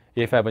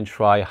 if you haven't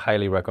tried,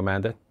 highly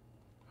recommend it.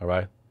 All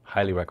right,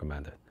 highly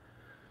recommend it.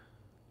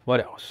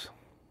 What else?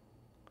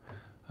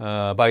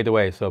 By the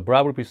way, so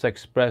Bravo Pizza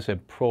Espresso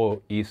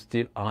Pro is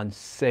still on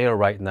sale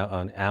right now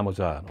on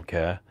Amazon.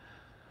 Okay,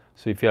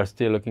 so if you are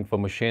still looking for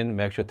machine,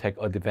 make sure to take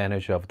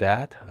advantage of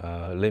that.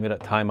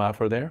 Limited time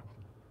offer there.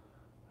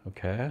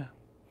 Okay,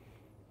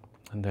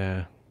 and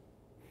man,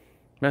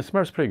 it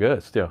smells pretty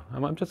good still.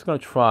 I'm just gonna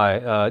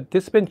try.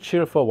 This has been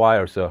chilled for a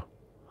while, so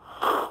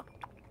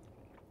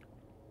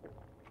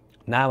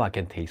now I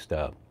can taste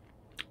the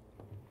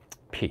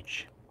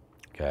peach.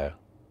 Okay,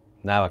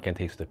 now I can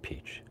taste the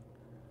peach.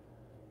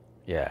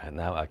 Yeah,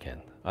 now I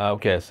can.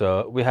 Okay,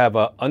 so we have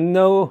a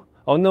unknown.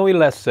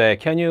 Let's say,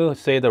 can you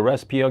say the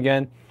recipe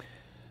again?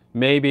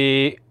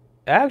 Maybe,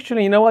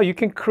 actually, you know what? You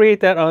can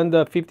create that on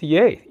the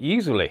 58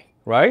 easily,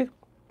 right?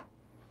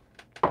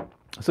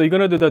 So you're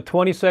gonna do the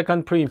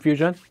 20-second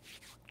pre-infusion,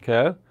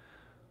 okay?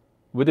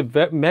 With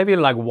maybe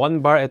like 1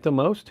 bar at the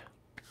most,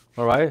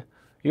 all right?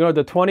 You're gonna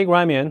do 20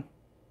 gram in.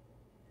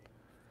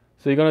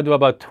 So you're gonna do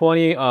about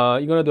 20.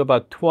 You're gonna do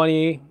about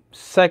 20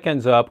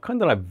 seconds up,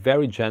 kind of like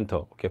very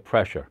gentle, okay,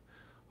 pressure.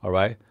 All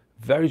right,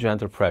 very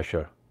gentle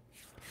pressure.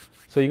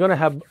 So you're gonna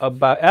have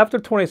about, after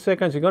 20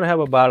 seconds, you're gonna have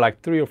about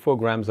like 3 or 4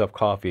 grams of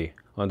coffee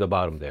on the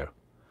bottom there.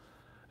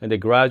 And then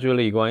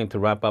gradually you're going to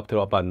ramp up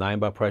to about 9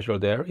 bar pressure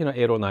there,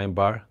 8 or 9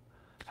 bar.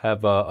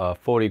 Have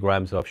 40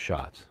 grams of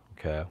shots,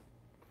 okay?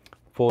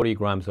 40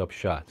 grams of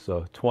shots.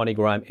 So 20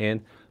 gram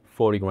in,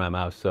 40 gram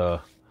out.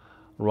 So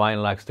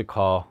Ryan likes to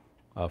call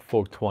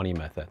 420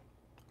 method,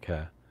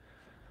 okay?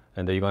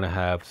 And then you're gonna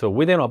have, so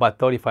within about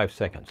 35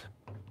 seconds,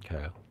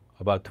 okay?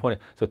 About 20,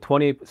 so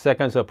 20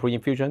 seconds of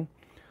pre-infusion,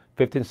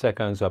 15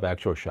 seconds of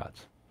actual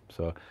shots.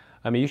 So,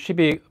 I mean, you should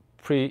be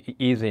pretty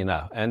easy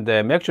now. And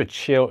make sure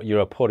chill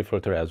your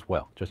portafilter as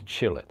well. Just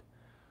chill it,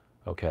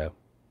 okay?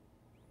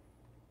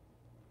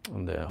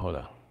 And then, hold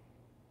on.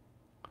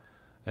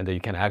 And then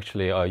you can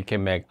actually, you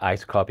can make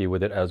iced coffee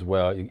with it as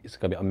well. It's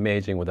gonna be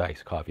amazing with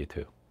iced coffee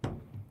too.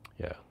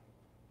 Yeah.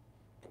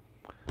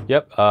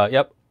 Yep,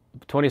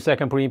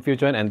 20-second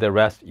pre-infusion and the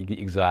rest,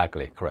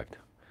 exactly, correct.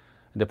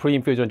 The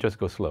pre-infusion just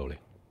goes slowly.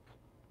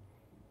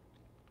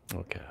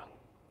 Okay.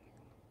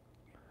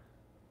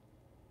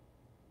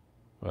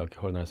 Okay,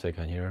 hold on a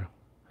second here.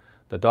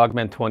 The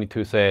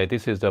Dogman22 say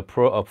this is the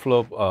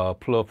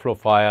flow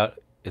profile.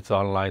 It's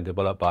online,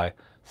 developed by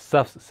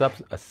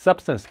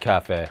Substance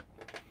Cafe,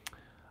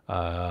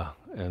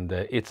 and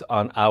it's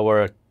on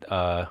our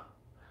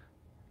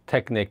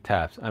Technique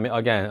tabs. I mean,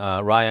 again,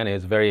 Ryan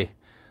is very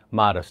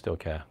modest.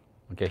 Okay.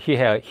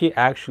 He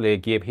actually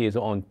gave his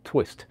own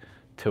twist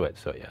to it.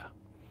 So yeah.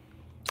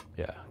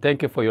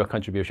 Thank you for your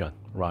contribution,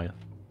 Ryan.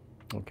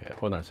 Okay,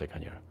 hold on a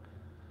second here.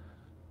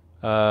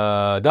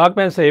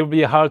 Dogman say it would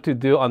be hard to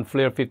do on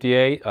Flare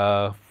 58.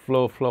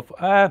 Flow.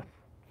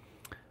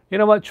 You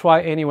know what?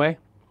 Try anyway.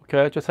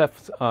 Okay, just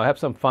have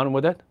some fun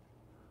with it.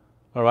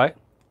 All right.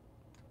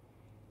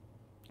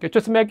 Okay,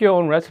 just make your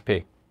own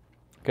recipe.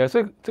 Okay,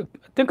 so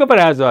think of it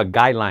as a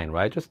guideline,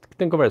 right? Just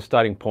think of it as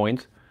starting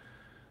points.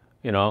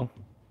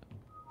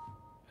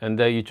 And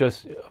then you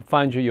just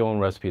find your own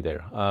recipe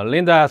there.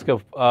 Linda asked,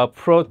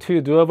 Pro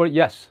 2 doable?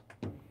 Yes,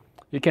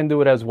 you can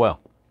do it as well.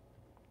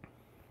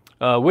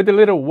 With a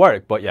little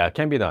work, but yeah, it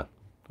can be done.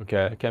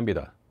 Okay, it can be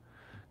done.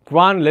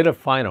 Grind little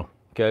finer.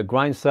 Okay,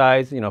 grind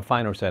size,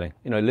 finer setting.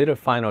 A little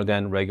finer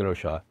than regular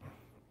shot.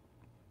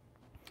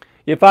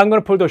 If I'm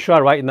gonna pull the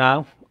shot right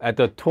now at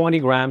the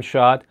 20-gram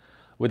shot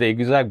with the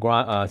exact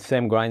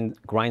same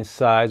grind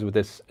size with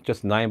this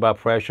just 9 bar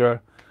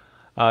pressure,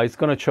 it's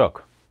gonna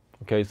choke.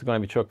 Okay, it's gonna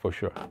be choke for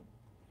sure.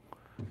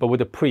 But with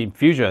the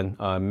pre-infusion,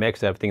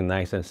 makes everything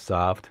nice and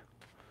soft.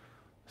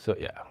 So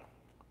yeah.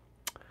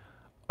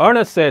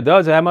 Ernest said,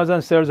 does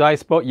Amazon sells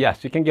ice ball?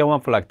 Yes, you can get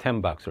one for like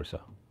 $10 or so.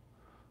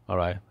 All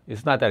right,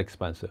 it's not that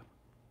expensive.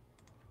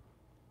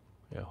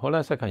 Yeah, hold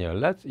on a second here.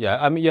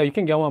 You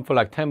can get one for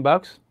like $10,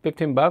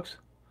 $15.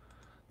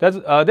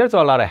 There's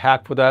a lot of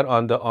hack for that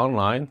on the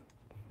online.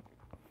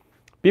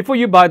 Before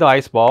you buy the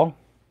ice ball,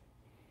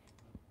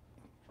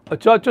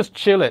 just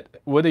chill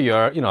it with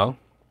your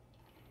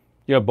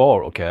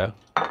bowl, okay?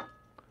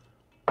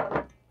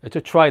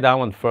 Just try that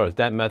one first,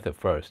 that method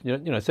first.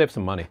 Save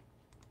some money,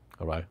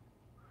 all right?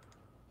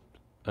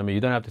 I mean,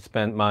 you don't have to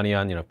spend money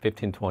on,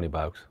 $15,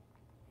 $20.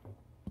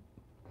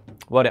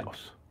 What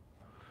else?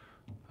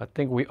 I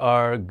think we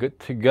are good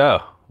to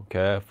go,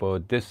 okay, for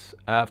this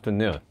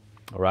afternoon,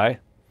 all right?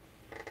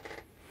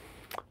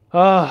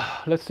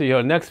 Let's see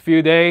here. Next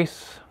few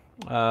days,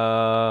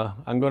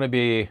 I'm going to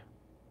be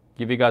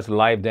give you guys a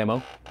live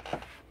demo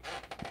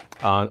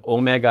on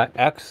Omega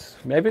X.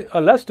 Maybe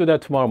let's do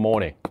that tomorrow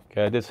morning.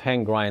 Okay, this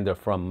hand grinder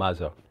from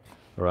Mazda, all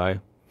right?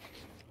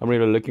 I'm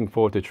really looking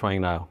forward to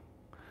trying now.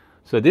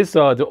 So this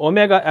the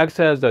Omega X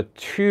has the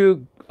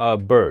two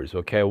burrs.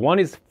 Okay, one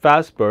is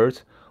fast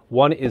burrs,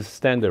 one is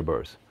standard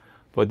burrs.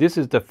 But this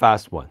is the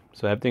fast one,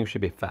 so everything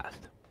should be fast.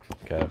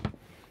 Okay.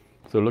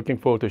 So looking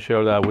forward to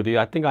share that with you.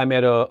 I think I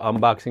made an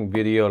unboxing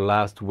video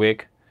last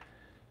week.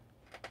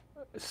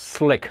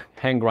 Slick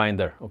hand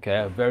grinder.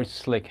 Okay, a very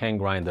slick hand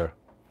grinder.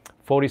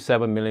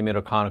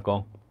 47mm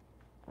conical.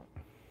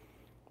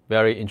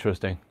 Very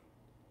interesting.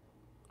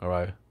 All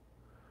right.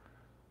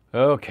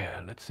 Okay,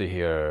 let's see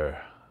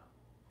here.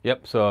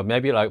 Yep. So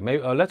maybe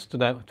let's do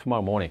that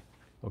tomorrow morning.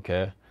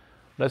 Okay.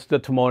 Let's do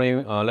it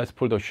tomorrow morning. Let's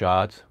pull those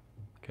shots.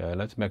 Okay.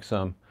 Let's make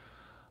some.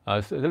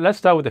 So let's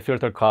start with the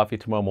filtered coffee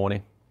tomorrow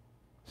morning.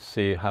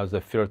 See how's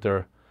the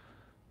filter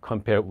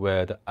compared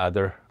with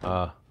other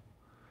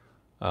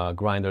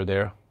grinder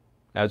there.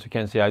 As you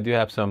can see, I do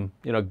have some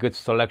good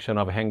selection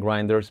of hand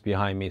grinders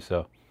behind me.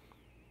 So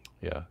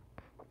yeah.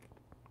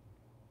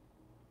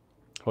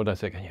 Hold on a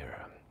second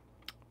here,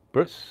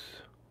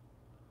 Bruce.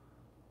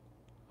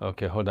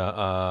 Okay, hold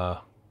on.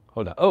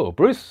 Hold on. Oh,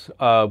 Bruce.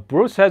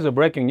 Bruce has a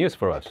breaking news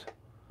for us.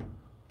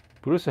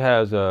 Bruce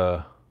has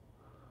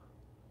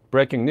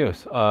breaking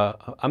news.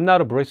 I'm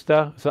not a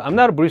barista. So I'm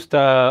not a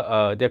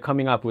barista. They're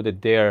coming up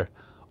with their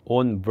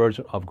own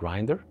version of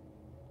grinder.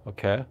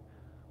 Okay.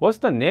 What's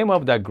the name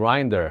of that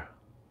grinder?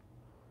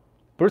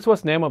 Bruce,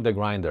 what's the name of the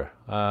grinder?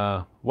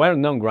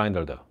 Well-known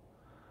grinder though.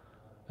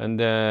 And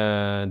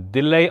then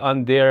delay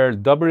on their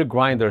double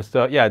grinder.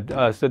 So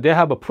yeah, so they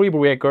have a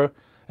pre-breaker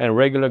and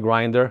regular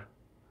grinder.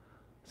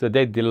 So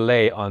they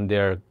delay on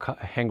their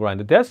hand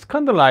grinder. That's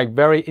kind of like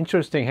very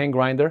interesting hand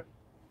grinder.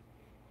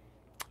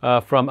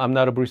 From I'm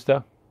Not a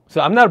Barista.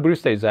 So I'm Not a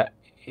Barista is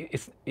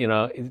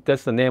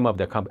that's the name of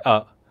the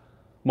company.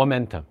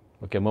 Momentum.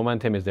 Okay,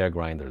 Momentum is their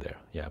grinder there.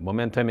 Yeah,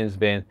 Momentum has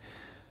been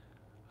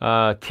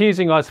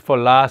teasing us for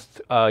last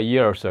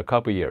year or so, a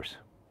couple years.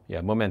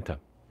 Yeah, Momentum.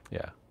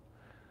 Yeah.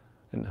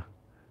 And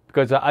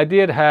because I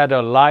did had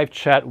a live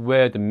chat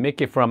with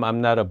Mickey from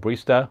I'm Not a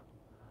Barista.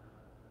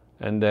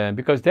 And then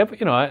because they,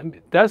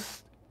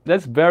 that's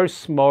very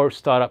small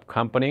startup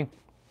company.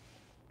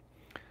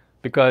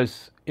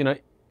 Because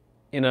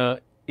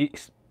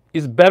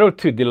it's better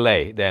to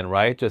delay than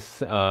right.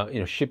 Just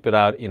ship it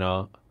out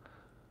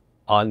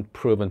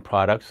unproven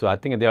products. So I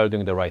think they are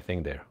doing the right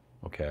thing there.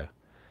 Okay,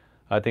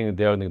 I think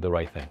they are doing the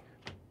right thing.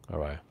 All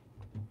right.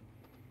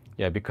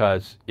 Yeah,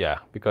 because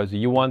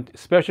you want,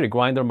 especially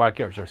grinder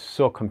markets are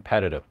so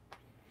competitive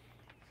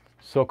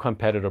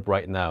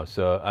right now.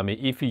 So I mean,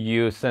 if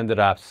you send it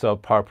up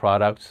subpar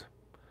products,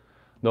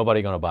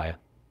 nobody gonna buy it.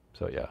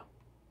 So yeah.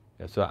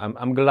 So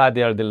I'm glad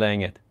they are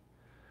delaying it.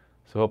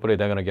 So hopefully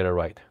they're gonna get it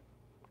right.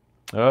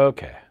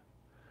 Okay.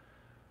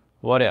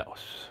 What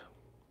else?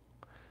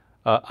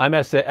 I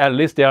must say, at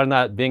least they are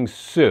not being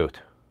sued.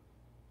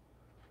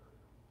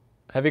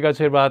 Have you guys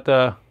heard about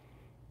the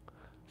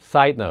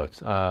side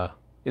notes?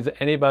 Is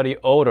anybody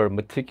older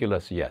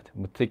Meticulous yet?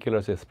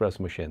 Meticulous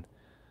espresso machine.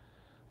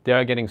 They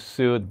are getting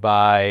sued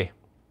by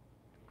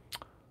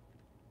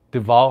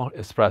Duval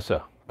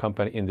Espresso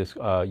company in this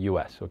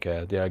U.S.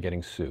 Okay, they are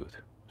getting sued.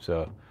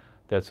 So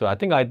that's. I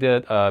think I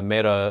did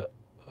made a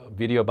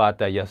video about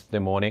that yesterday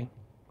morning.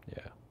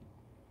 Yeah.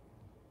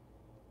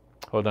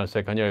 Hold on a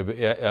second here.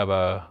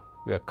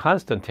 We have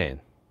Constantine.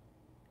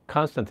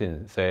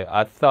 Constantine say,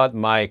 I thought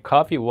my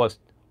coffee was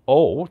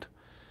old,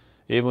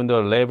 even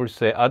though labels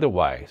say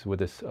otherwise. With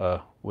this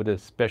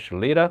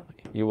specialita,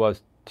 it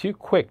was too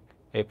quick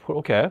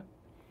Okay.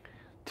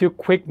 Too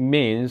quick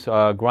means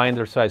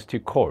grinder size too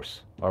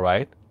coarse. All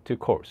right, too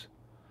coarse.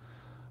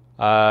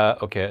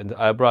 Okay, and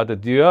I brought the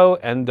duo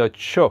and the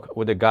choke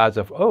with the guides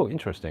of, oh,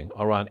 interesting,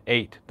 around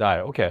 8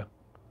 dial. Okay.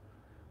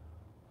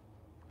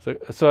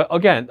 So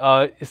again,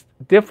 it's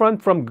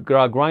different from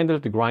grinder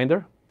to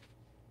grinder.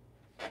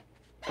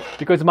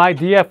 Because my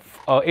DF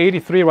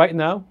 83 right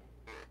now,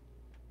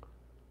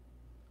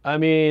 I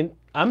mean,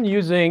 I'm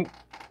using,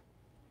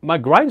 my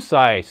grind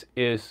size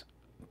is,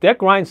 that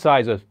grind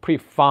size is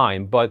pretty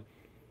fine, but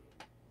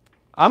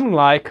I'm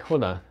like,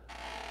 hold on,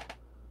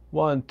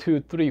 1,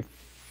 2, 3,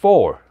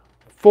 4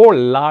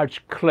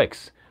 large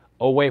clicks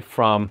away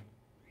from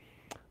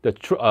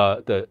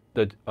the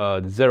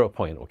 0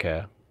 point,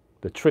 okay,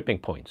 the tripping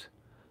points.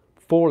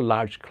 4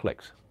 large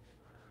clicks.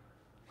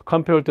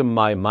 Compared to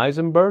my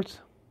Meisenbergs,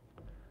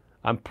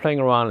 I'm playing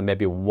around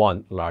maybe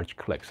 1 large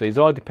click. So it's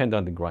all depend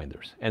on the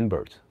grinders and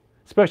birds,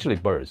 especially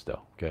birds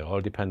though. Okay,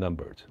 all depend on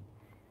birds.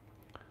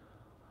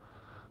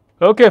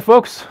 Okay,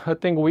 folks, I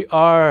think we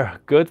are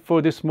good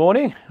for this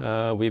morning.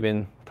 We've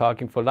been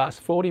talking for the last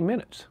 40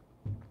 minutes.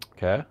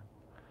 Okay,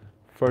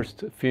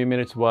 first few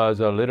minutes was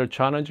a little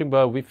challenging,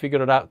 but we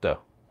figured it out though.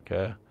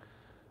 Okay,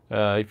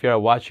 if you are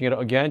watching it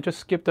again, just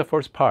skip the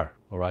first part.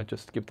 All right,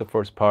 just skip the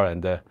first part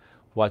and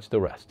watch the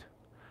rest.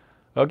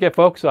 Okay,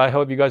 folks, I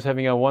hope you guys are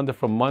having a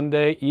wonderful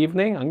Monday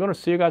evening. I'm going to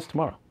see you guys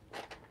tomorrow.